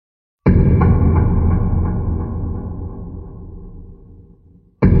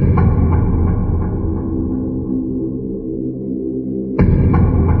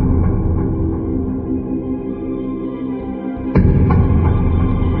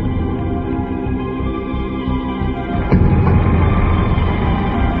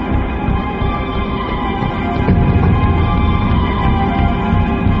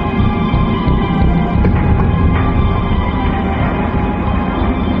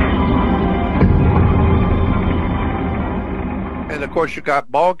of course, you got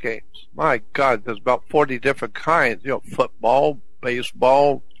ball games. My God, there's about 40 different kinds. Football,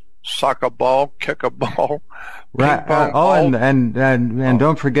 baseball, soccer ball, kicker ball, right. ball. And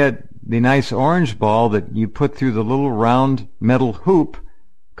don't forget the nice orange ball that you put through the little round metal hoop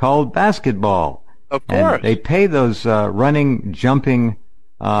called basketball. Of course. And they pay those running, jumping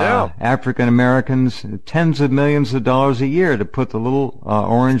African Americans tens of millions of dollars a year to put the little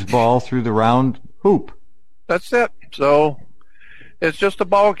orange ball through the round hoop. That's it. So it's just a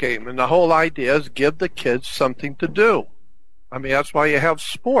ball game, and the whole idea is give the kids something to do. I mean, that's why you have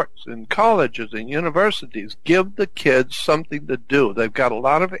sports in colleges and universities. Give the kids something to do. They've got a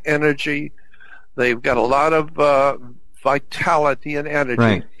lot of energy. They've got a lot of vitality and energy.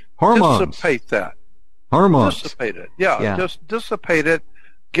 Right. Hormones. Dissipate that. Hormones. Dissipate it. Yeah, just dissipate it.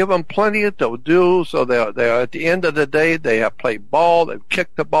 Give them plenty to do, so they're at the end of the day, they have played ball, they've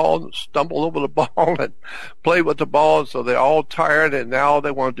kicked the ball, and stumbled over the ball, and play with the ball, so they're all tired, and now they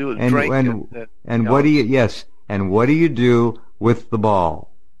want to do is drink. And what do you do with the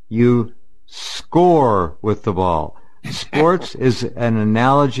ball? You score with the ball. Sports is an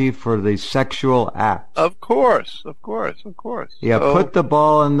analogy for the sexual act. Of course. Yeah, so, put the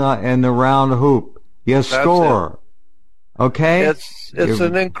ball in the round hoop. You score. Okay? It's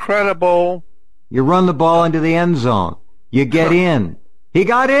an incredible... You run the ball into the end zone. You get in. He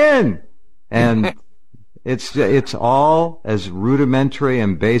got in! And it's all as rudimentary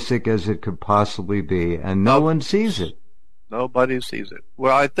and basic as it could possibly be, and no one sees it. Nobody sees it.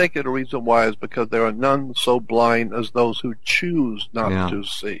 Well, I think the reason why is because there are none so blind as those who choose not to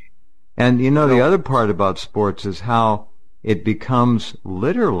see. And the other part about sports is how it becomes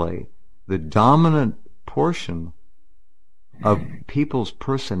literally the dominant portion of people's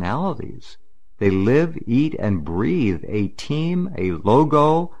personalities. They live, eat, and breathe a team, a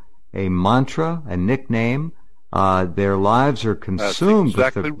logo, a mantra, a nickname. Their lives are consumed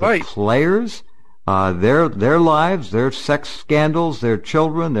with the players, their lives, their sex scandals, their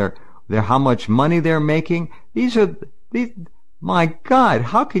children, their how much money they're making. My God,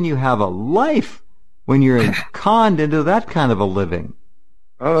 how can you have a life when you're conned into that kind of a living?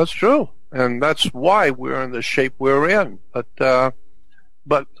 Oh, that's true. And that's why we're in the shape we're in.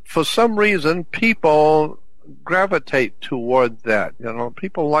 But for some reason, people gravitate toward that.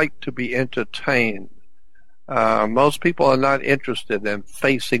 People like to be entertained. Most people are not interested in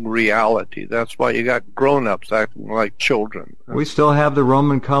facing reality. That's why you got grown-ups acting like children. We still have the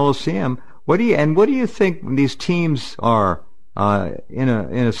Roman Colosseum. What do you think these teams are in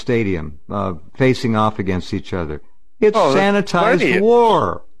a stadium facing off against each other? It's sanitized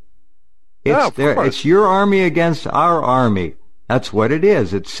war. It's your army against our army. That's what it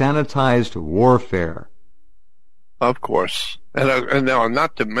is. It's sanitized warfare. Of course, and now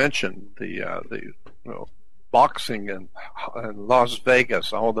not to mention the boxing in Las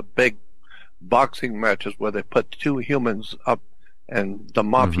Vegas, all the big boxing matches where they put two humans up, and the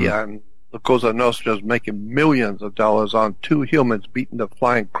mafia and the Cosa Nostra is making millions of dollars on two humans beating the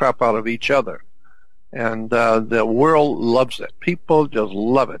flying crap out of each other. And the world loves it. People just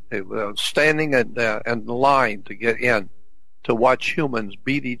love it. They're standing in line to get in to watch humans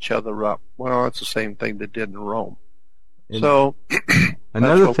beat each other up. Well, it's the same thing they did in Rome. So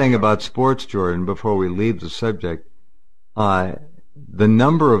another thing about sports, Jordan, before we leave the subject, the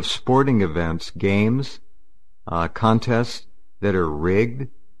number of sporting events, games, contests that are rigged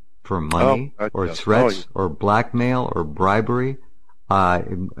for money or threats or blackmail or bribery.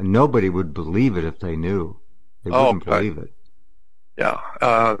 Nobody would believe it if they knew. They wouldn't believe it. Yeah.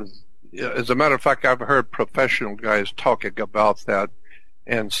 As a matter of fact, I've heard professional guys talking about that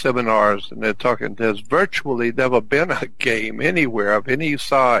in seminars, and they're talking, there's virtually never been a game anywhere of any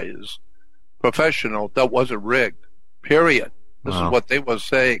size, professional, that wasn't rigged. Period. This is what they were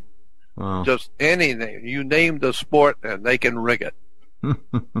saying. Wow. Just anything. You name the sport, and they can rig it.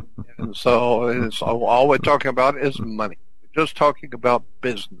 And so all we're talking about is money. Just talking about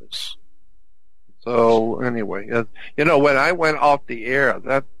business. So anyway, when I went off the air,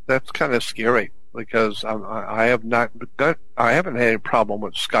 that's kind of scary because I haven't had any problem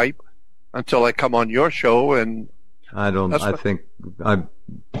with Skype until I come on your show, and I think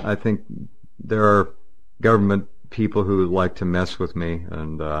there are government people who like to mess with me,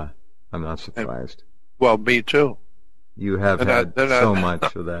 and I'm not surprised. Well, me too. You have had so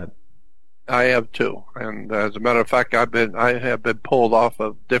much of that. I have too, and as a matter of fact, I have been pulled off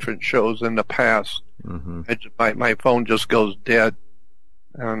of different shows in the past. Mm-hmm. My phone just goes dead,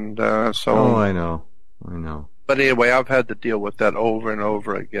 and so. Oh, I know. But anyway, I've had to deal with that over and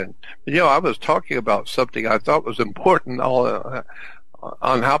over again. But, I was talking about something I thought was important.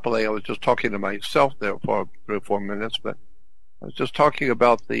 Unhappily, I was just talking to myself there for 3 or 4 minutes. But I was just talking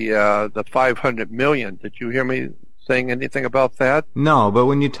about the 500 million. Did you hear me saying anything about that? No, but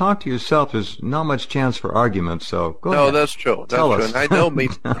when you talk to yourself, there's not much chance for argument. So go ahead. No, that's true. Tell us. And I know me,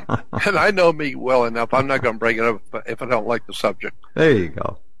 and I know me well enough. I'm not going to bring it up if I don't like the subject. There you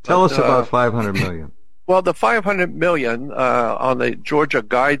go. Tell us about 500 million. Well, the 500 million on the Georgia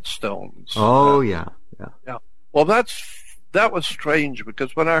Guidestones. Oh, yeah. Well, that was strange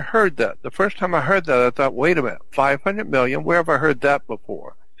because when I heard that, the first time I heard that, I thought, wait a minute, 500 million? Where have I heard that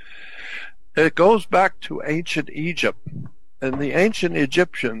before? It goes back to ancient Egypt. And the ancient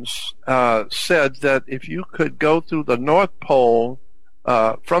Egyptians said that if you could go through the North Pole,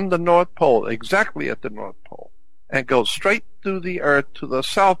 from the North Pole, exactly at the North Pole, and go straight through the Earth to the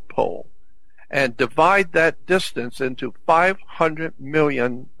South Pole, and divide that distance into 500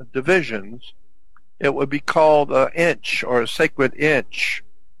 million divisions, it would be called an inch or a sacred inch.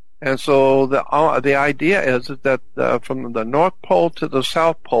 And so the idea is that from the North Pole to the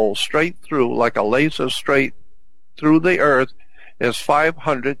South Pole, straight through, like a laser straight through the Earth, is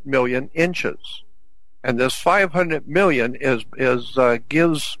 500 million inches. And this 500 million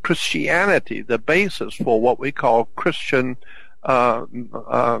gives Christianity the basis for what we call Christian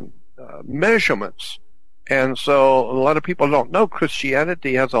measurements. And so a lot of people don't know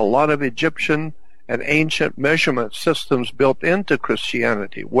Christianity has a lot of Egyptian and ancient measurement systems built into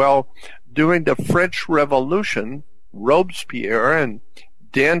Christianity. Well, during the French Revolution, Robespierre and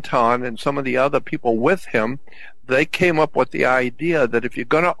Danton and some of the other people with him, they came up with the idea that if you're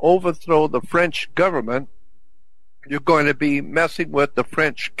going to overthrow the French government, you're going to be messing with the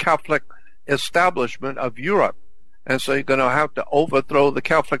French Catholic establishment of Europe. And so you're going to have to overthrow the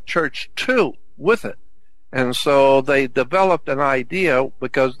Catholic Church too with it. And so they developed an idea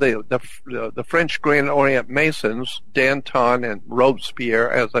because the French Grand Orient Masons, Danton and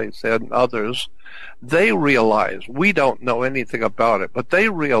Robespierre, as I said, and others, they realized, we don't know anything about it, but they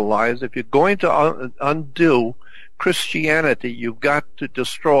realized if you're going to undo Christianity, you've got to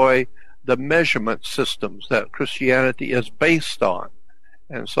destroy the measurement systems that Christianity is based on.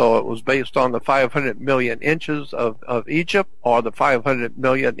 And so it was based on the 500 million inches of Egypt, or the 500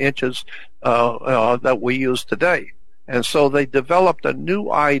 million inches that we use today. And so they developed a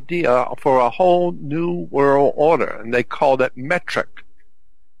new idea for a whole new world order, and they called it metric.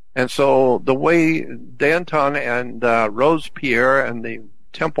 And so the way Danton and Robespierre and the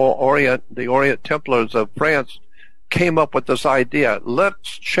Orient Templars of France came up with this idea,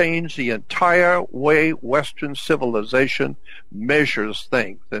 let's change the entire way Western civilization measures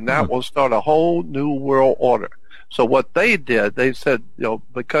things, and that will start a whole new world order. So what they did, they said,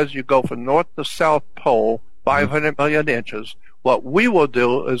 because you go from North to South Pole, 500 million inches, what we will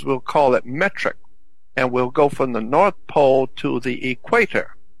do is we'll call it metric, and we'll go from the North Pole to the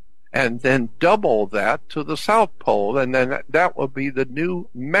equator, and then double that to the South Pole, and then that will be the new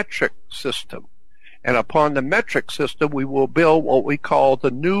metric system. And upon the metric system, we will build what we call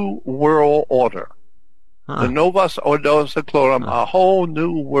the New World Order. The Novus Ordo Seclorum, a whole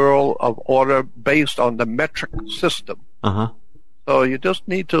new world of order based on the metric system. So you just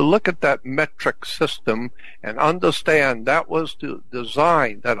need to look at that metric system and understand that was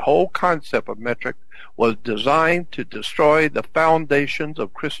designed, that whole concept of metric was designed to destroy the foundations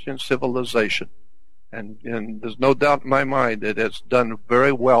of Christian civilization. And there's no doubt in my mind that it's done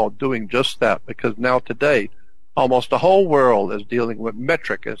very well doing just that, because now today almost the whole world is dealing with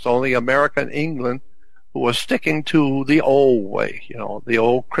metric. It's only America and England who are sticking to the old way, the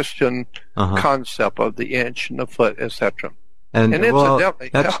old Christian concept of the inch and the foot, etc. And incidentally,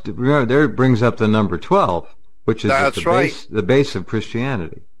 remember, there brings up the number 12, which is the base of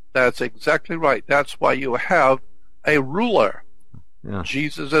Christianity. That's exactly right. That's why you have a ruler. Yeah.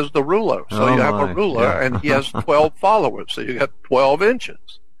 Jesus is the ruler. So you have a ruler, and he has 12 followers. So you got 12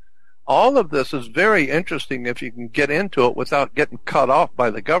 inches. All of this is very interesting if you can get into it without getting cut off by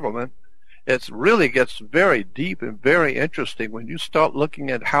the government. It really gets very deep and very interesting when you start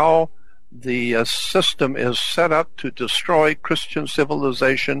looking at how the system is set up to destroy Christian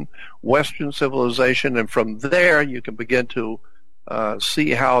civilization, Western civilization, and from there you can begin to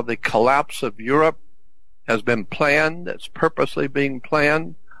see how the collapse of Europe has been planned. It's purposely being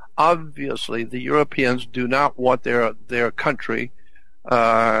planned. Obviously, the Europeans do not want their country,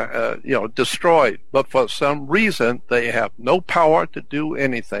 destroyed. But for some reason, they have no power to do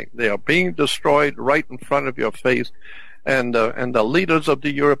anything. They are being destroyed right in front of your face, and the leaders of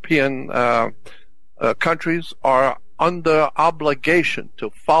the European countries are under obligation to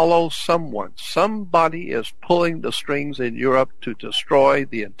follow someone. Somebody is pulling the strings in Europe to destroy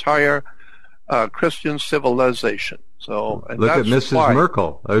the entire Christian civilization. So, and look at Mrs.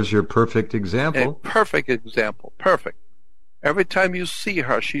 Merkel. There's your perfect example. A perfect example. Perfect. Every time you see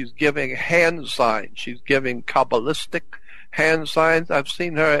her, she's giving hand signs. She's giving Kabbalistic hand signs. I've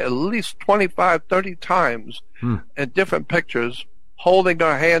seen her at least 25, 30 times in different pictures holding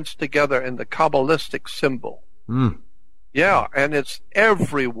her hands together in the Kabbalistic symbol. Yeah, and it's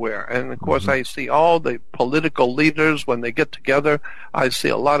everywhere. And, of course, I see all the political leaders, when they get together, I see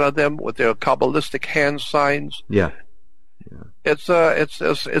a lot of them with their Kabbalistic hand signs. Yeah. It's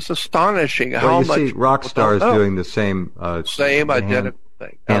astonishing how much. You see rock stars doing the same identical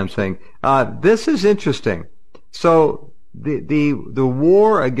thing. Hand thing. This is interesting. So the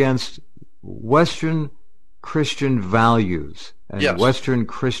war against Western Christian values and Western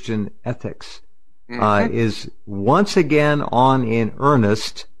Christian ethics is once again on in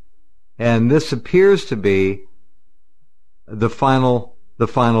earnest, and this appears to be the final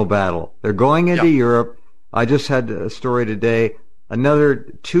battle. They're going into Europe. I just had a story today. Another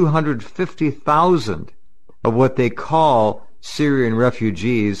 250,000 of what they call Syrian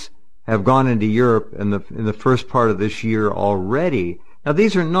refugees have gone into Europe in the first part of this year already. Now,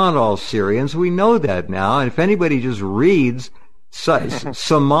 these are not all Syrians. We know that now. And if anybody just reads,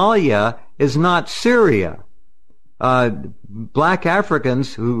 Somalia is not Syria. Black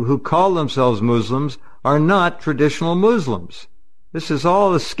Africans who call themselves Muslims are not traditional Muslims. This is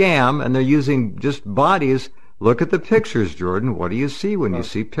all a scam, and they're using just bodies. Look at the pictures, Jordan. What do you see when you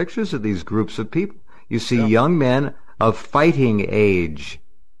see pictures of these groups of people? You see young men of fighting age.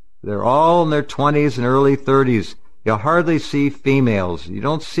 They're all in their 20s and early 30s. You hardly see females. You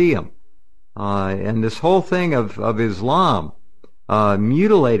don't see them. And this whole thing of Islam,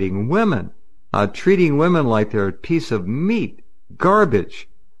 mutilating women, treating women like they're a piece of meat, garbage,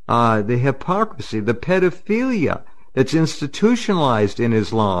 the hypocrisy, the pedophilia that's institutionalized in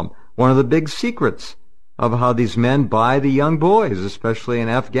Islam. One of the big secrets of how these men buy the young boys, especially in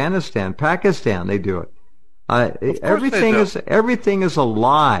Afghanistan, Pakistan, they do it. Everything is a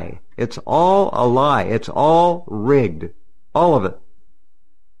lie. It's all a lie. It's all rigged. All of it.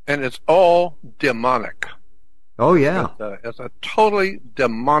 And it's all demonic. Oh, yeah. It's a totally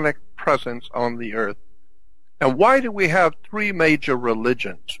demonic presence on the earth. And why do we have three major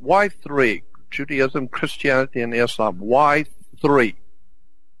religions? Why three? Judaism, Christianity, and Islam. Why three?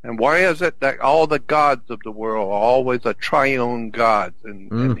 And why is it that all the gods of the world are always a triune gods?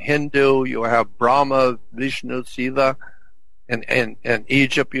 In Hindu, you have Brahma, Vishnu, Shiva. In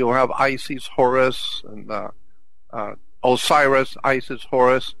Egypt, you have Isis, Horus, and Osiris, Isis,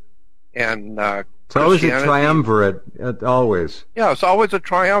 Horus, and it's always a triumvirate, always. Yeah, it's always a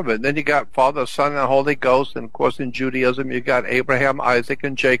triumvirate. Then you got Father, Son, and Holy Ghost, and of course in Judaism you got Abraham, Isaac,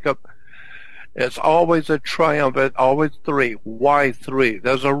 and Jacob. It's always a triumvirate, always three. Why three?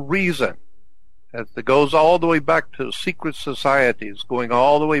 There's a reason. It goes all the way back to secret societies, going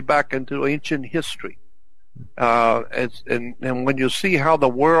all the way back into ancient history. And when you see how the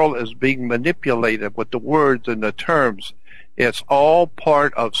world is being manipulated with the words and the terms, it's all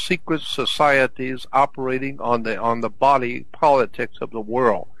part of secret societies operating on the body politics of the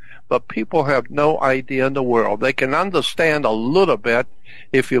world. But people have no idea in the world. They can understand a little bit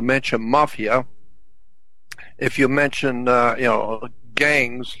if you mention mafia, if you mention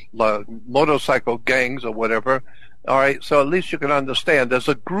gangs, motorcycle gangs or whatever. All right, so at least you can understand. There's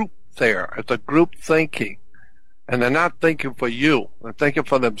a group there. It's a group thinking, and they're not thinking for you. They're thinking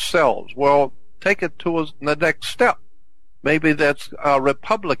for themselves. Well, take it to the next step. Maybe that's a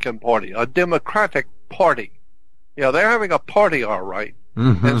Republican Party, a Democratic Party. Yeah, they're having a party, all right.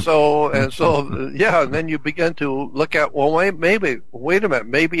 And so, and then you begin to look at, well, wait a minute,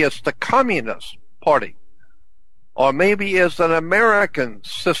 maybe it's the Communist Party, or maybe it's an American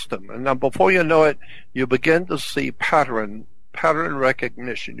system. And then before you know it, you begin to see pattern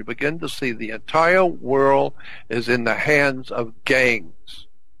recognition. You begin to see the entire world is in the hands of gangs.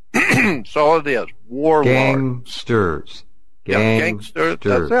 That's all it is. Warlords. Gangsters. Gangsters.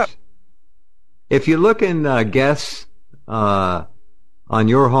 That's it. If you look in guests on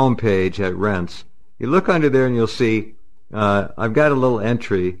your homepage at Rense, you look under there and you'll see I've got a little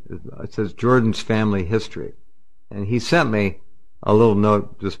entry. It says Jordan's Family History. And he sent me a little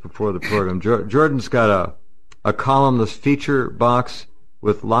note just before the program. Jordan's got a columnist feature box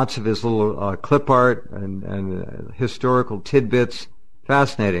with lots of his little clip art and historical tidbits.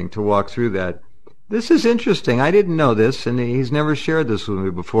 Fascinating to walk through that. This is interesting. I didn't know this, and he's never shared this with me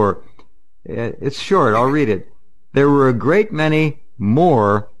before. It's short. I'll read it. There were a great many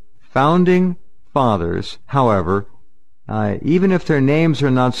more founding fathers, however, even if their names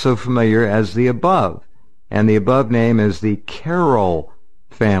are not so familiar as the above. And the above name is the Carroll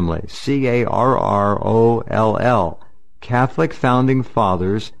family, Carroll, Catholic Founding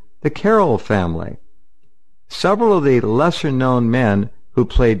Fathers, the Carroll family. Several of the lesser-known men who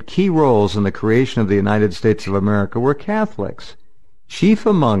played key roles in the creation of the United States of America were Catholics. Chief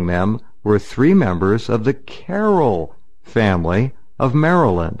among them were 3 members of the Carroll family of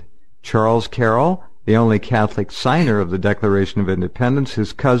Maryland. Charles Carroll, the only Catholic signer of the Declaration of Independence,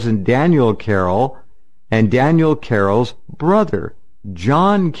 his cousin Daniel Carroll, and Daniel Carroll's brother,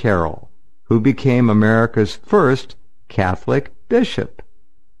 John Carroll, who became America's first Catholic bishop.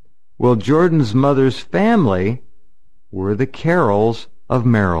 Well, Jordan's mother's family were the Carrolls of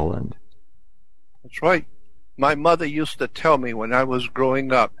Maryland. That's right. My mother used to tell me when I was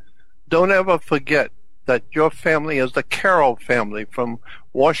growing up, don't ever forget that your family is the Carroll family from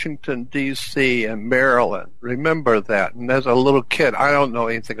Washington, D.C. and Maryland. Remember that. And as a little kid, I don't know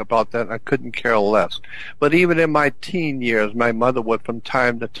anything about that, and I couldn't care less. But even in my teen years, my mother would from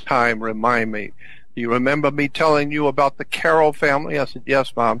time to time remind me, do you remember me telling you about the Carroll family? I said,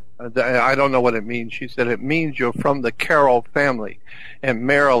 yes, Mom. I don't know what it means. She said, it means you're from the Carroll family in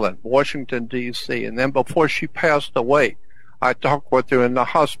Maryland, Washington, D.C. And then before she passed away, I talked with her in the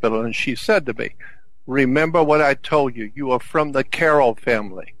hospital, and she said to me, remember what I told you. You are from the Carroll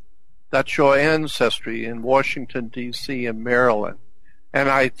family. That's your ancestry in Washington, D.C. and Maryland. And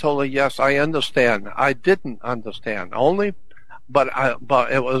I told her, yes, I understand. I didn't understand. But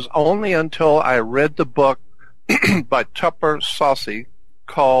it was only until I read the book by Tupper Saucy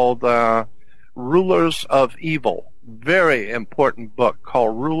called Rulers of Evil. Very important book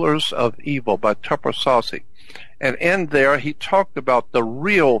called Rulers of Evil by Tupper Saucy. And in there, he talked about the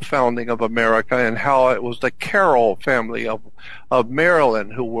real founding of America and how it was the Carroll family of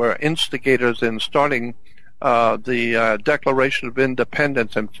Maryland who were instigators in starting the Declaration of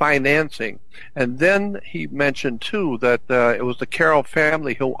Independence and financing. And then he mentioned, too, that it was the Carroll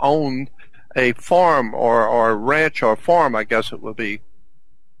family who owned a farm or ranch or farm, I guess it would be.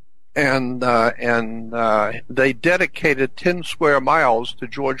 And they dedicated 10 square miles to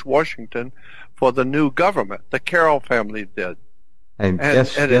George Washington for the new government. The Carroll family did. And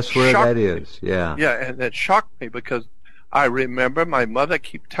guess where that is. Yeah. Yeah, and it shocked me because I remember my mother would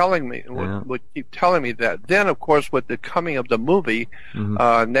keep telling me that. Then, of course, with the coming of the movie,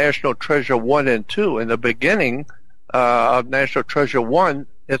 National Treasure 1 and 2, in the beginning of National Treasure 1,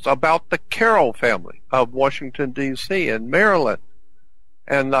 it's about the Carroll family of Washington, D.C. and Maryland.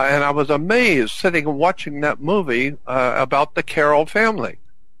 And I was amazed sitting and watching that movie about the Carroll family.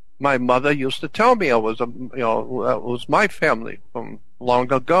 My mother used to tell me it was my family from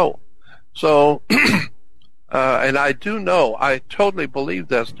long ago. So, and I do know, I totally believe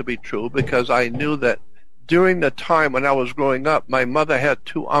this to be true because I knew that during the time when I was growing up, my mother had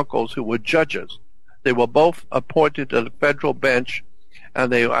 2 uncles who were judges. They were both appointed to the federal bench,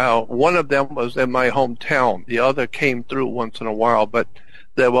 and one of them was in my hometown. The other came through once in a while, but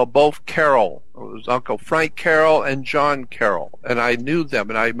they were both Carroll. It was Uncle Frank Carroll and John Carroll, and I knew them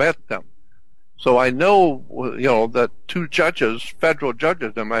and I met them. So I know, that 2 judges, federal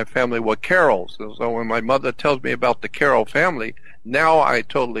judges in my family were Carrolls. And so when my mother tells me about the Carroll family, now I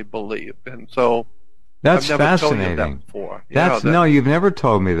totally believe. And so that's I've never fascinating. told you that before. No, you've never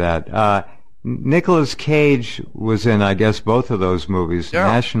told me that. Nicolas Cage was in, I guess, both of those movies.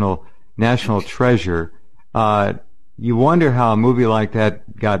 Yeah. National Treasure. You wonder how a movie like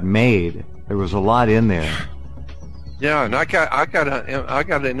that got made. There was a lot in there. Yeah, and I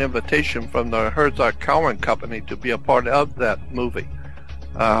got an invitation from the Herzog Cowan Company to be a part of that movie.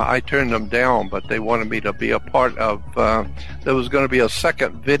 I turned them down, but they wanted me to be a part of. There was going to be a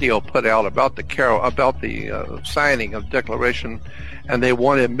second video put out about the signing of Declaration, and they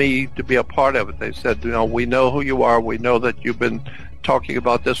wanted me to be a part of it. They said, we know who you are. We know that you've been talking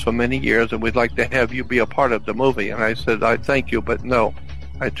about this for many years, and we'd like to have you be a part of the movie. And I said, I thank you, but no.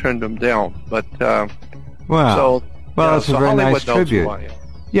 I turned them down. But wow. That's a very Hollywood nice tribute.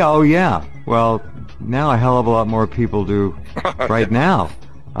 Yeah, oh yeah. Well, now a hell of a lot more people do right now.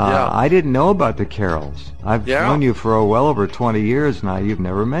 I didn't know about the Carrolls. I've known you for well over 20 years now. You've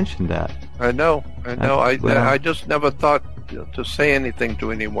never mentioned that. I know. I just never thought to say anything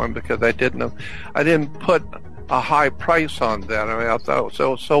to anyone because I didn't put a high price on that. I mean, I thought,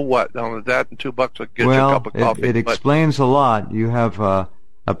 so what? That and $2 would get you a cup of coffee. It explains a lot. You have a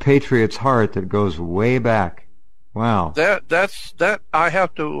patriot's heart that goes way back. Wow. That's I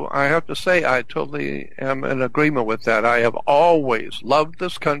have to say I totally am in agreement with that. I have always loved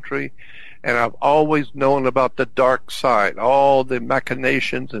this country, and I've always known about the dark side, all the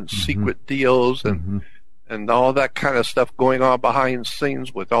machinations and secret deals and all that kind of stuff going on behind the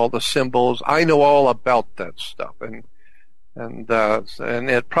scenes with all the symbols. I know all about that stuff, and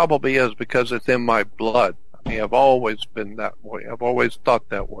it probably is because it's in my blood. I mean, I've always been that way. I've always thought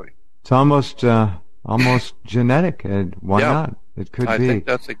that way. It's almost almost genetic, and why not? It could be. I think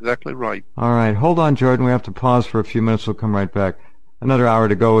that's exactly right. All right, hold on, Jordan. We have to pause for a few minutes. We'll come right back. Another hour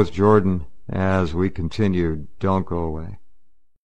to go with Jordan as we continue. Don't go away.